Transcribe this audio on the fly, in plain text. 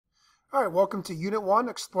All right, welcome to Unit 1,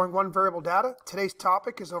 Exploring One Variable Data. Today's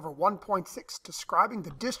topic is over 1.6, describing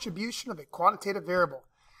the distribution of a quantitative variable.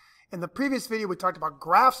 In the previous video, we talked about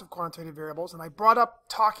graphs of quantitative variables, and I brought up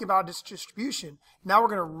talking about its distribution. Now we're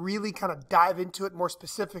going to really kind of dive into it more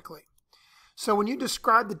specifically. So when you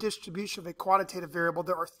describe the distribution of a quantitative variable,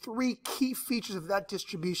 there are three key features of that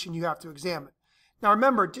distribution you have to examine. Now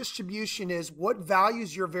remember, distribution is what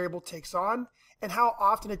values your variable takes on and how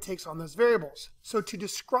often it takes on those variables. So to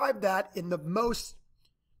describe that in the most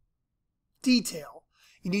detail,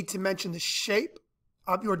 you need to mention the shape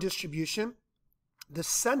of your distribution, the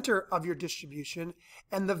center of your distribution,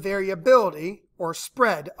 and the variability or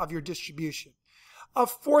spread of your distribution. A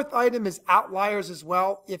fourth item is outliers as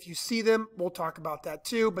well. If you see them, we'll talk about that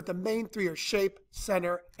too, but the main three are shape,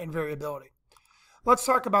 center, and variability. Let's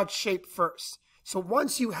talk about shape first. So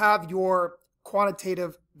once you have your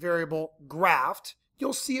quantitative variable graphed,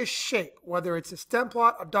 you'll see a shape. Whether it's a stem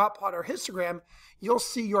plot, a dot plot, or histogram, you'll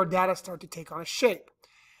see your data start to take on a shape.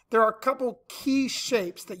 There are a couple key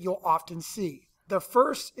shapes that you'll often see. The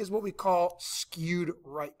first is what we call skewed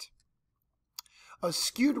right. A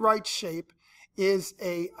skewed right shape is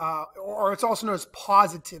or it's also known as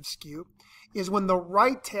positive skew, is when the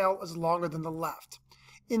right tail is longer than the left.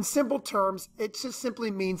 In simple terms, it just simply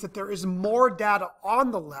means that there is more data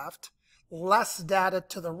on the left, less data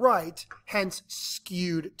to the right, hence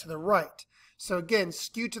skewed to the right. So again,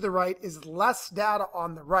 skewed to the right is less data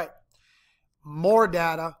on the right, more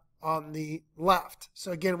data on the left.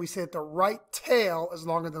 So again, we say that the right tail is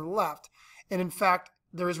longer than the left. And in fact,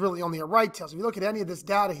 there is really only a right tail. So if you look at any of this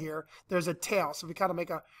data here, there's a tail. So we kind of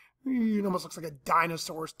make it almost looks like a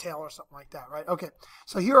dinosaur's tail or something like that, right? Okay,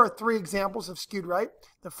 so here are three examples of skewed right.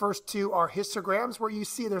 The first two are histograms, where you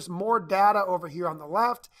see there's more data over here on the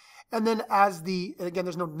left. And then again,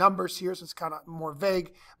 there's no numbers here, so it's kind of more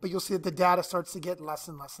vague, but you'll see that the data starts to get less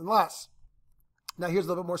and less and less. Now here's a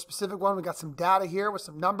little bit more specific one. We got some data here with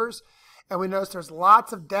some numbers, and we notice there's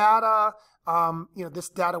lots of data. This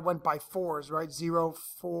data went by fours, right? 0,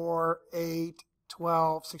 4, 8,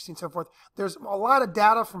 12, 16, so forth. There's a lot of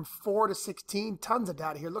data from 4 to 16, tons of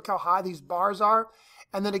data here. Look how high these bars are.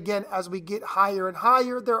 And then again, as we get higher and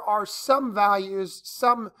higher, there are some values,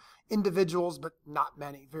 some individuals, but not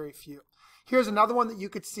many, very few. Here's another one that you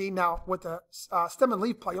could see now with the stem and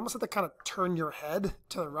leaf plot. You almost have to kind of turn your head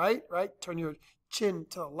to the right? Turn your chin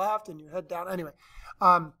to the left and your head down. Anyway,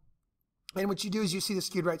 and what you do is you see the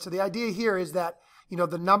skewed right. So the idea here is that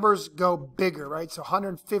the numbers go bigger, right? So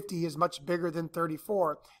 150 is much bigger than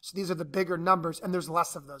 34. So these are the bigger numbers, and there's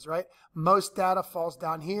less of those, right? Most data falls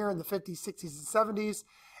down here in the 50s, 60s, and 70s,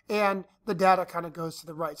 and the data kind of goes to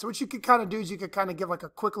the right. So what you could kind of do is you could kind of give like a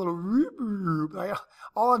quick little like,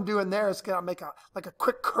 all I'm doing there is kind of make a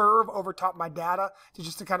quick curve over top of my data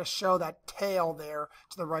to kind of show that tail there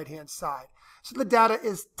to the right-hand side. So the data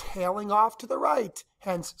is tailing off to the right,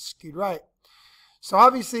 hence skewed right. So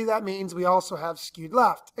obviously that means we also have skewed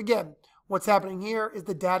left. Again, what's happening here is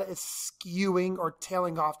the data is skewing or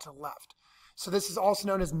tailing off to the left. So this is also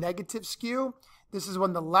known as negative skew. This is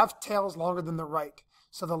when the left tail is longer than the right.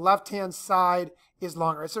 So the left-hand side is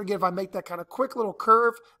longer. So again, if I make that kind of quick little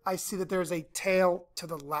curve, I see that there's a tail to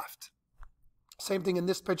the left. Same thing in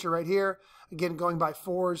this picture right here. Again, going by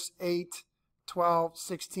 4s, 8, 12,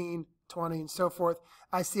 16, 20, and so forth.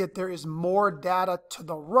 I see that there is more data to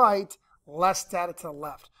the right, less data to the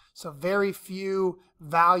left. So very few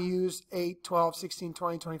values, 8, 12, 16,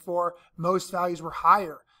 20, 24. Most values were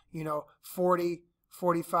higher, 40,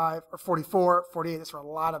 45, or 44, 48. That's where a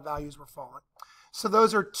lot of values were falling. So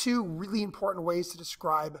those are two really important ways to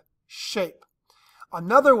describe shape.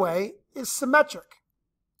 Another way is symmetric.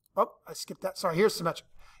 Oh, I skipped that. Sorry, here's symmetric.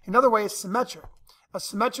 Another way is symmetric. A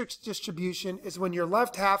symmetric distribution is when your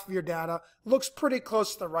left half of your data looks pretty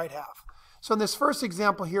close to the right half. So in this first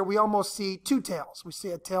example here, we almost see two tails. We see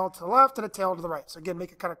a tail to the left and a tail to the right. So again,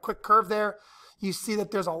 make a kind of quick curve there. You see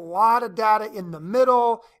that there's a lot of data in the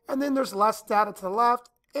middle, and then there's less data to the left,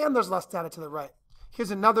 and there's less data to the right. Here's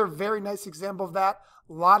another very nice example of that.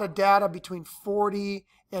 A lot of data between 40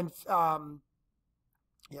 and,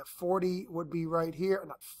 40 would be right here.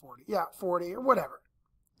 Not 40, 40 or whatever.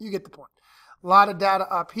 You get the point. A lot of data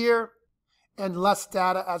up here, and less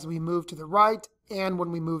data as we move to the right and when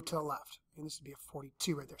we move to the left. And this would be a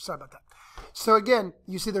 42 right there. Sorry about that. So again,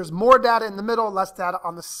 you see there's more data in the middle, less data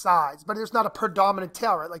on the sides. But there's not a predominant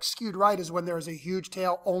tail, right? Like skewed right is when there is a huge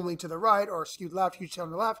tail only to the right, or skewed left, huge tail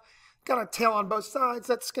on the left. Got a tail on both sides.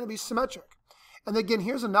 That's going to be symmetric. And again,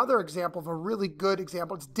 here's another example of a really good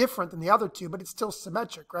example. It's different than the other two, but it's still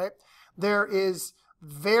symmetric, right? There is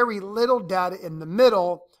very little data in the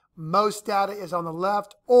middle. Most data is on the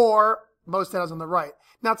left, or most data is on the right.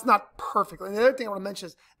 Now, it's not perfect. And the other thing I want to mention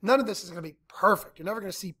is none of this is going to be perfect. You're never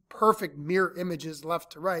going to see perfect mirror images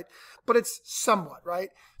left to right, but it's somewhat, right?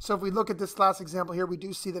 So if we look at this last example here, we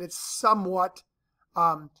do see that it's somewhat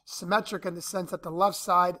symmetric in the sense that the left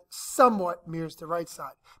side somewhat mirrors the right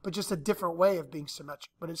side, but just a different way of being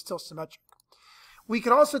symmetric, but it's still symmetric. We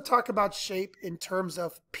can also talk about shape in terms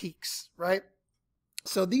of peaks, right?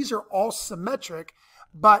 So these are all symmetric,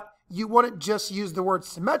 but you wouldn't just use the word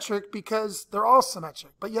symmetric because they're all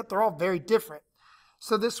symmetric, but yet they're all very different.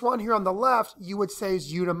 So this one here on the left, you would say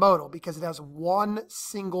is unimodal because it has one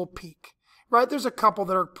single peak, right? There's a couple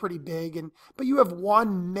that are pretty big, but you have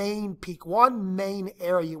one main peak, one main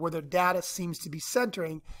area where the data seems to be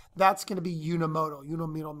centering. That's going to be unimodal,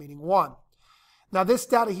 unimodal meaning one. Now this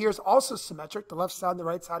data here is also symmetric. The left side and the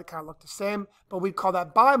right side kind of look the same, but we'd call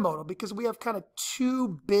that bimodal because we have kind of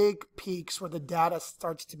two big peaks where the data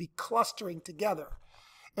starts to be clustering together,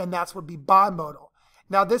 and that's what would be bimodal.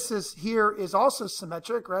 Now this here is also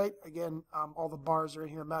symmetric, right? Again, all the bars are in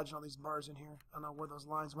here. Imagine all these bars in here. I don't know where those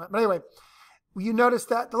lines went, but anyway, you notice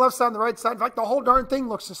that the left side and the right side, in fact, the whole darn thing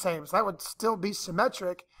looks the same, so that would still be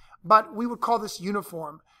symmetric, but we would call this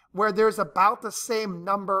uniform, where there's about the same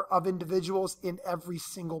number of individuals in every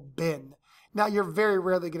single bin. Now, you're very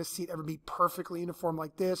rarely going to see it ever be perfectly uniform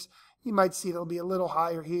like this. You might see it'll be a little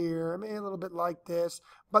higher here, maybe a little bit like this.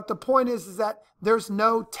 But the point is that there's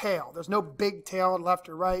no tail. There's no big tail left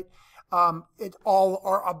or right. It all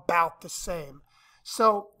are about the same.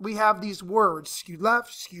 So we have these words, skewed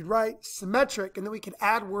left, skewed right, symmetric, and then we can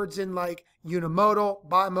add words in like unimodal,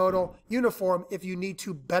 bimodal, uniform if you need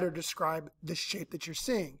to better describe the shape that you're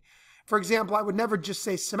seeing. For example, I would never just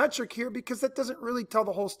say symmetric here because that doesn't really tell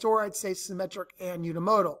the whole story. I'd say symmetric and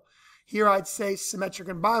unimodal. Here I'd say symmetric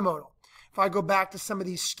and bimodal. If I go back to some of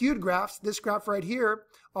these skewed graphs, this graph right here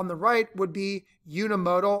on the right would be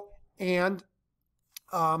unimodal and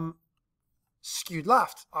skewed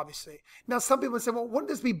left, obviously. Now, some people would say, well, wouldn't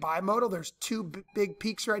this be bimodal? There's two big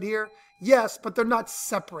peaks right here. Yes, but they're not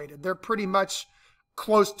separated. They're pretty much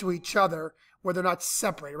close to each other where they're not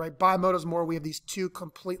separated, right? Bimodal is more we have these two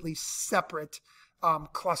completely separate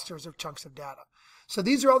clusters or chunks of data. So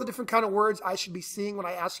these are all the different kind of words I should be seeing when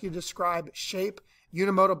I ask you to describe shape.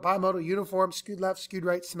 Unimodal, bimodal, uniform, skewed left, skewed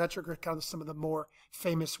right, symmetric are kind of some of the more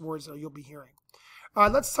famous words that you'll be hearing. All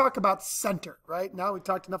right, let's talk about center, right? Now we've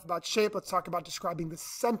talked enough about shape. Let's talk about describing the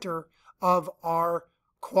center of our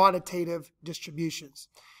quantitative distributions.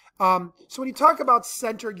 So when you talk about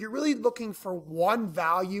center, you're really looking for one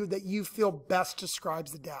value that you feel best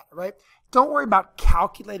describes the data, right? Don't worry about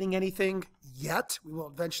calculating anything yet. We will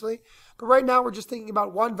eventually. But right now, we're just thinking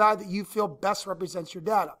about one value that you feel best represents your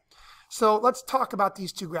data. So let's talk about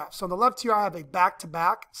these two graphs. So on the left here, I have a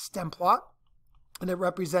back-to-back stem plot, and it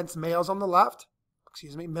represents males on the left.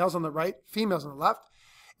 Males on the right, females on the left.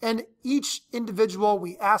 And each individual,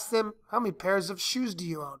 we asked them, how many pairs of shoes do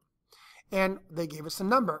you own? And they gave us a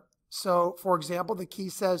number. So, for example, the key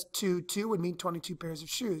says 2 would mean 22 pairs of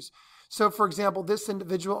shoes. So, for example, this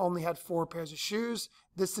individual only had 4 pairs of shoes.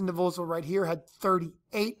 This individual right here had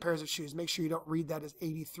 38 pairs of shoes. Make sure you don't read that as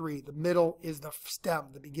 83. The middle is the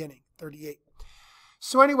stem, the beginning, 38.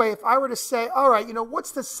 So anyway, if I were to say, all right,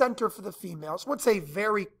 what's the center for the females? What's a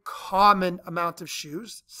very common amount of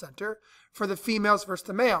shoes, center, for the females versus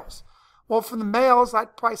the males? Well, for the males,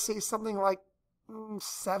 I'd probably say something like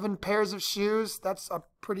 7 pairs of shoes. That's a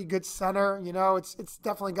pretty good center. It's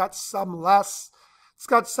definitely got some less. It's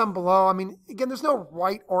got some below. I mean, again, there's no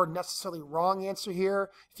right or necessarily wrong answer here.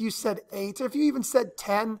 If you said 8, or if you even said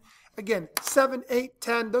 10, again, 7, 8,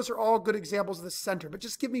 10, those are all good examples of the center. But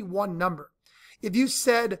just give me one number. If you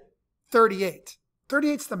said 38,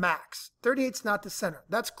 38's the max. 38's not the center.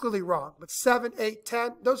 That's clearly wrong. But 7, 8,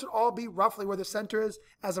 10, those would all be roughly where the center is.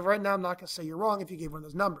 As of right now, I'm not going to say you're wrong if you gave one of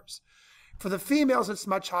those numbers. For the females, it's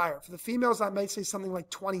much higher. For the females, I might say something like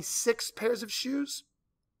 26 pairs of shoes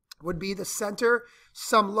would be the center.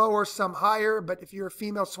 Some lower, some higher. But if you're a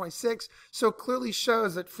female, it's 26. So it clearly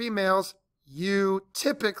shows that females, you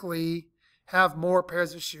typically have more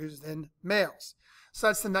pairs of shoes than males. So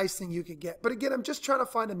that's the nice thing you could get. But again, I'm just trying to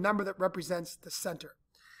find a number that represents the center.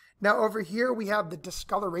 Now over here, we have the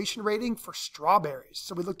discoloration rating for strawberries.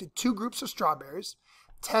 So we looked at 2 groups of strawberries.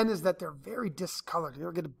 10 is that they're very discolored. You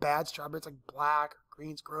don't get a bad strawberry. It's like black,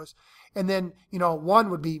 green's gross. And then, 1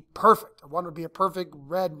 would be perfect. 1 would be a perfect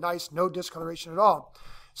red, nice, no discoloration at all.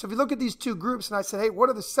 So if you look at these 2 groups and I said, hey, what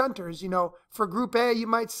are the centers? For group A, you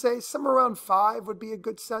might say somewhere around 5 would be a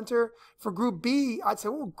good center. For group B, I'd say,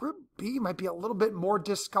 well, group B might be a little bit more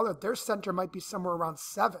discolored. Their center might be somewhere around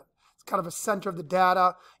 7. It's kind of a center of the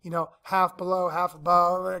data, half below, half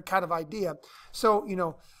above, kind of idea. So,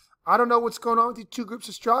 I don't know what's going on with these two groups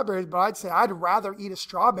of strawberries, but I'd say I'd rather eat a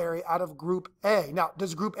strawberry out of group A. Now,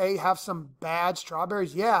 does group A have some bad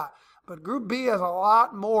strawberries? Yeah, but group B has a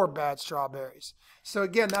lot more bad strawberries. So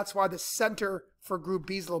again, that's why the center for group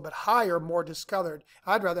B is a little bit higher, more discolored.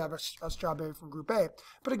 I'd rather have a strawberry from group A.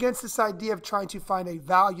 But against this idea of trying to find a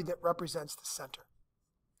value that represents the center.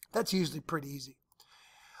 That's usually pretty easy.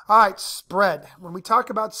 All right, spread. When we talk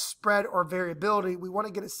about spread or variability, we want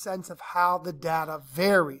to get a sense of how the data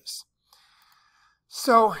varies.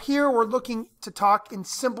 So here we're looking to talk in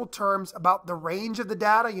simple terms about the range of the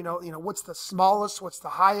data, you know, what's the smallest, what's the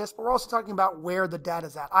highest, but we're also talking about where the data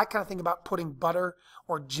is at. I kind of think about putting butter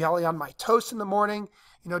or jelly on my toast in the morning.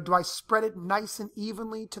 You know, do I spread it nice and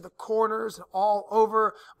evenly to the corners and all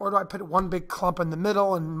over, or do I put one big clump in the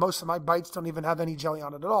middle and most of my bites don't even have any jelly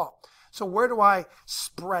on it at all? So where do I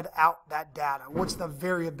spread out that data? What's the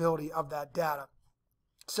variability of that data?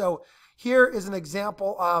 So here is an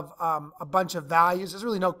example of a bunch of values. There's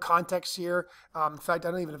really no context here. In fact,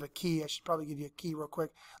 I don't even have a key. I should probably give you a key real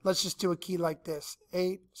quick. Let's just do a key like this.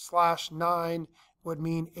 8/9 would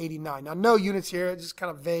mean 89. Now, no units here. It's just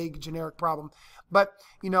kind of vague, generic problem. But,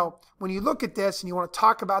 you know, when you look at this and you want to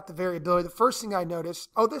talk about the variability, the first thing I notice,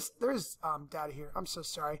 there is data here. I'm so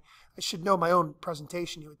sorry. I should know my own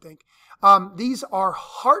presentation, you would think. These are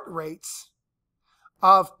heart rates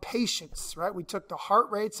of patients, right? We took the heart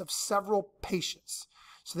rates of several patients.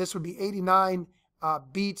 So this would be 89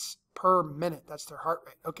 beats per minute. That's their heart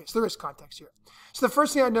rate. Okay, so there is context here. So the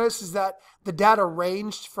first thing I noticed is that the data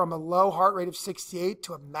ranged from a low heart rate of 68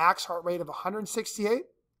 to a max heart rate of 168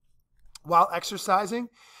 while exercising.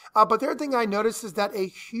 But the other thing I noticed is that a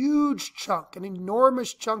huge chunk, an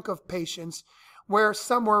enormous chunk of patients where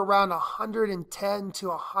somewhere around 110 to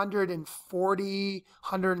 140,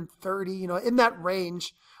 130, you know, in that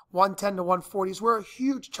range, 110 to 140 is where a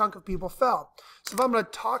huge chunk of people fell. So if I'm going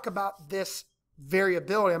to talk about this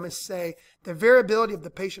variability, I'm going to say the variability of the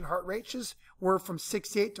patient heart rates were from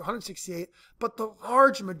 68 to 168, but the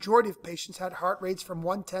large majority of patients had heart rates from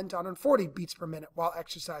 110 to 140 beats per minute while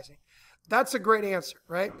exercising. That's a great answer,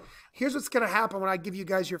 right? Here's what's going to happen when I give you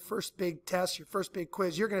guys your first big test, your first big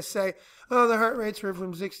quiz. You're going to say, oh, the heart rates were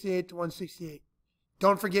from 68 to 168.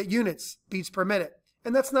 Don't forget units, beats per minute.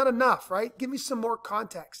 And that's not enough, right? Give me some more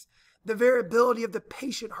context. The variability of the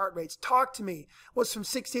patient heart rates, talk to me, was from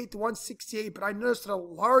 68 to 168, but I noticed that a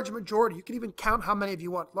large majority, you can even count how many of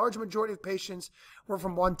you want, large majority of patients were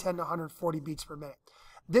from 110 to 140 beats per minute.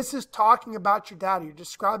 This is talking about your data. You're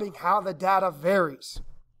describing how the data varies.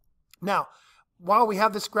 Now, while we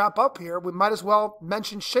have this graph up here, we might as well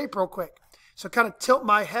mention shape real quick. So kind of tilt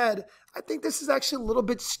my head. I think this is actually a little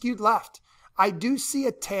bit skewed left. I do see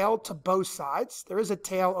a tail to both sides. There is a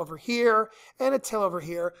tail over here and a tail over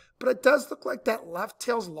here, but it does look like that left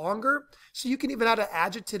tail's longer. So you can even add an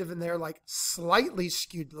adjective in there like slightly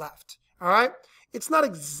skewed left. All right? It's not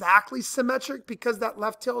exactly symmetric because that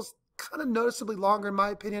left tail's kind of noticeably longer in my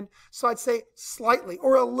opinion. So I'd say slightly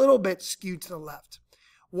or a little bit skewed to the left.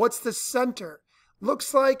 What's the center?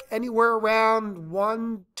 Looks like anywhere around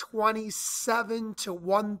 127 to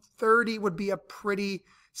 130 would be a pretty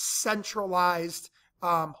centralized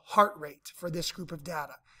heart rate for this group of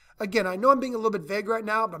data. Again, I know I'm being a little bit vague right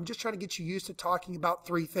now, but I'm just trying to get you used to talking about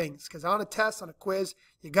three things. Because on a test, on a quiz,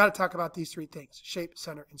 you got to talk about these three things: shape,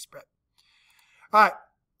 center, and spread. All right.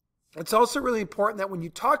 It's also really important that when you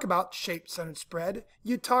talk about shape, center, and spread,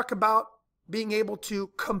 you talk about being able to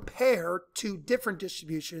compare two different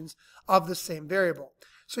distributions of the same variable.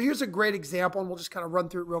 So here's a great example, and we'll just kind of run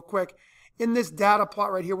through it real quick. In this data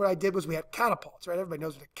plot right here, what I did was we had catapults, right? Everybody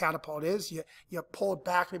knows what a catapult is. You pull it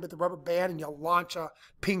back maybe with the rubber band and you launch a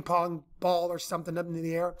ping pong ball or something up into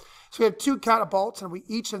the air. So we have two catapults, and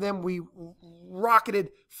each of them we rocketed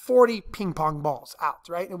 40 ping pong balls out,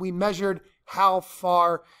 right? And we measured how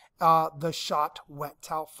far the shot went,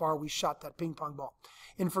 how far we shot that ping pong ball.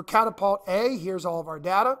 And for catapult A, here's all of our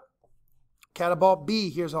data. Catapult B,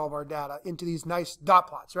 here's all of our data into these nice dot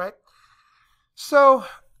plots, right? So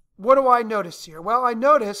what do I notice here? Well, I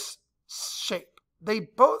notice shape. They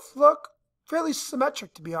both look fairly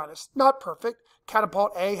symmetric, to be honest. Not perfect.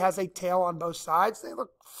 Catapult A has a tail on both sides. They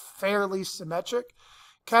look fairly symmetric.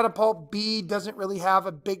 Catapult B doesn't really have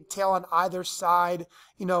a big tail on either side.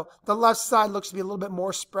 You know, the left side looks to be a little bit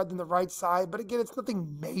more spread than the right side. But again, it's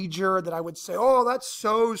nothing major that I would say, oh, that's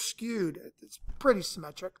so skewed. It's pretty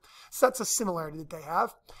symmetric. So that's a similarity that they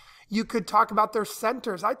have. You could talk about their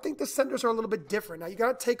centers. I think the centers are a little bit different. Now, you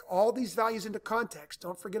got to take all these values into context.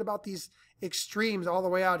 Don't forget about these extremes all the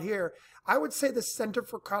way out here. I would say the center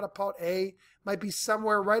for catapult A might be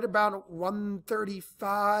somewhere right about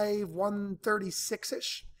 135,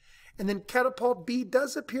 136-ish. And then catapult B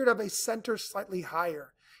does appear to have a center slightly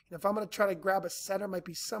higher. And if I'm going to try to grab a center, it might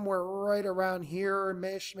be somewhere right around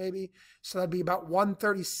here-ish maybe. So that'd be about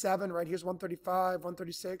 137. Right here's 135,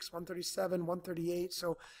 136, 137, 138.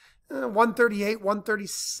 So 138,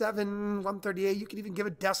 137, 138. You could even give a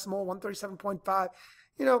decimal, 137.5.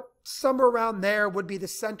 You know, somewhere around there would be the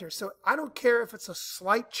center. So I don't care if it's a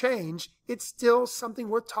slight change. It's still something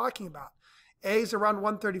worth talking about. A is around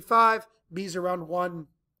 135. B is around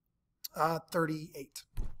 138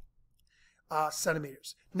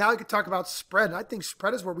 centimeters. Now I could talk about spread. And I think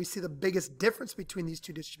spread is where we see the biggest difference between these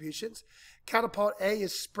two distributions. Catapult A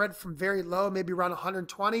is spread from very low, maybe around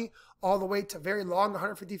 120, all the way to very long,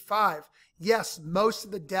 155. Yes, most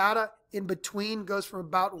of the data in between goes from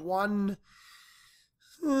about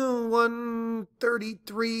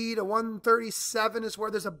 133 to 137 is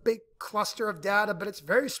where there's a big cluster of data, but it's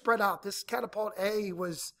very spread out. This catapult A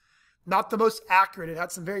was not the most accurate. It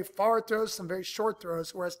had some very far throws, some very short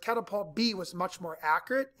throws, whereas catapult B was much more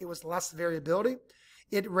accurate. It was less variability.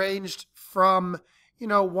 It ranged from,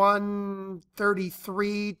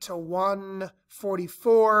 133 to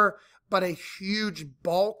 144, but a huge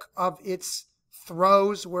bulk of its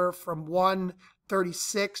throws were from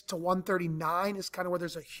 136 to 139 is kind of where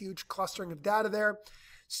there's a huge clustering of data there.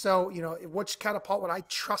 So, which catapult would I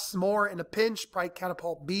trust more in a pinch? Probably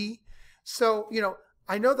catapult B. So,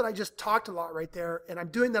 I know that I just talked a lot right there, and I'm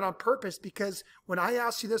doing that on purpose because when I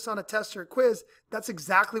ask you this on a test or a quiz, that's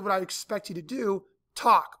exactly what I expect you to do.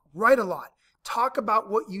 Talk, write a lot. Talk about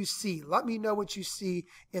what you see. Let me know what you see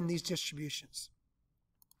in these distributions.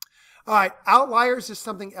 All right, outliers is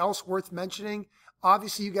something else worth mentioning.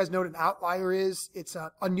 Obviously, you guys know what an outlier is. It's an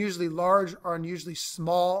unusually large or unusually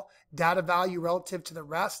small data value relative to the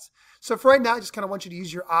rest. So for right now, I just kind of want you to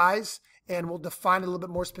use your eyes, and we'll define it a little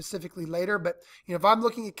bit more specifically later. But if I'm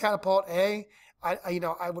looking at catapult A,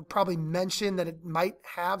 I would probably mention that it might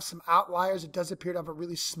have some outliers. It does appear to have a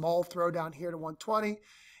really small throw down here to 120.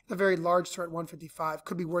 A very large throw at 155.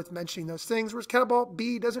 Could be worth mentioning those things, whereas catapult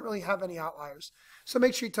B doesn't really have any outliers. So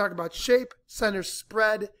make sure you talk about shape, center,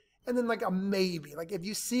 spread, and then like a maybe. Like if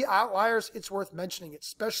you see outliers, it's worth mentioning it,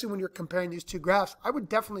 especially when you're comparing these two graphs. I would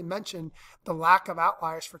definitely mention the lack of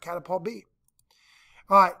outliers for catapult B.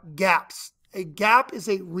 All right, gaps. A gap is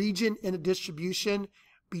a region in a distribution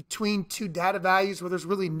between two data values where there's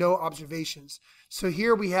really no observations. So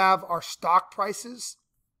here we have our stock prices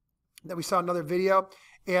that we saw in another video.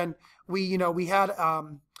 And we had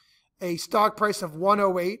a stock price of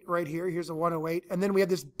 108 right here. Here's a 108. And then we have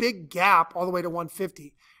this big gap all the way to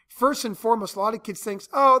 150. First and foremost, a lot of kids think,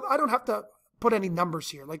 oh, I don't have to put any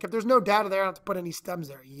numbers here. Like if there's no data there, I don't have to put any stems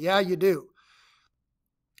there. Yeah, you do.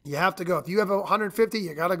 You have to go. If you have a 150,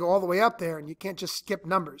 you got to go all the way up there, and you can't just skip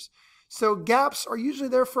numbers. So gaps are usually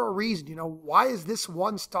there for a reason. Why is this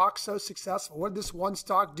one stock so successful? What did this one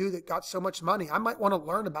stock do that got so much money? I might want to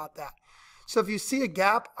learn about that. So if you see a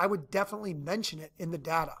gap, I would definitely mention it in the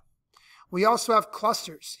data. We also have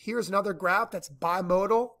clusters. Here's another graph that's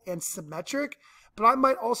bimodal and symmetric, but I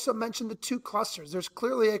might also mention the two clusters. There's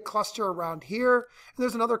clearly a cluster around here, and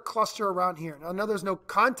there's another cluster around here. Now, I know there's no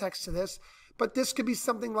context to this, but this could be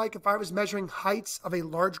something like if I was measuring heights of a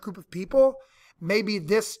large group of people, maybe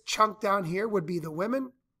this chunk down here would be the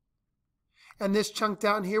women, and this chunk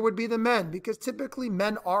down here would be the men, because typically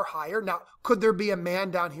men are higher. Now, could there be a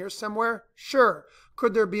man down here somewhere? Sure.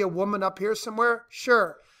 Could there be a woman up here somewhere?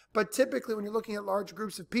 Sure. But typically when you're looking at large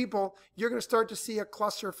groups of people, you're going to start to see a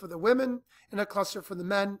cluster for the women and a cluster for the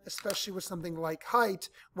men, especially with something like height,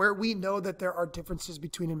 where we know that there are differences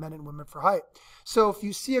between men and women for height. So if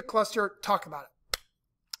you see a cluster, talk about it.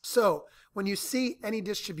 So when you see any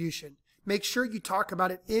distribution, make sure you talk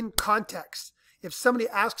about it in context. If somebody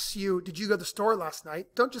asks you, did you go to the store last night?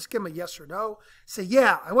 Don't just give them a yes or no. Say,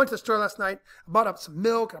 yeah, I went to the store last night. I bought up some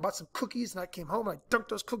milk, and I bought some cookies, and I came home and I dunked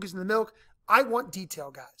those cookies in the milk. I want detail,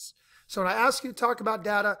 guys. So when I ask you to talk about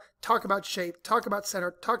data, talk about shape, talk about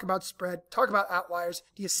center, talk about spread, talk about outliers.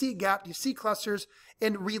 Do you see a gap? Do you see clusters?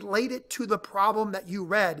 And relate it to the problem that you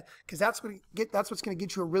read, because that's what's going to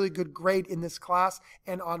get you a really good grade in this class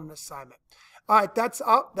and on an assignment. All right,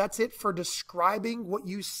 that's it for describing what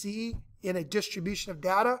you see in a distribution of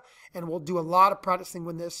data, and we'll do a lot of practicing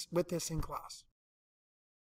with this in class.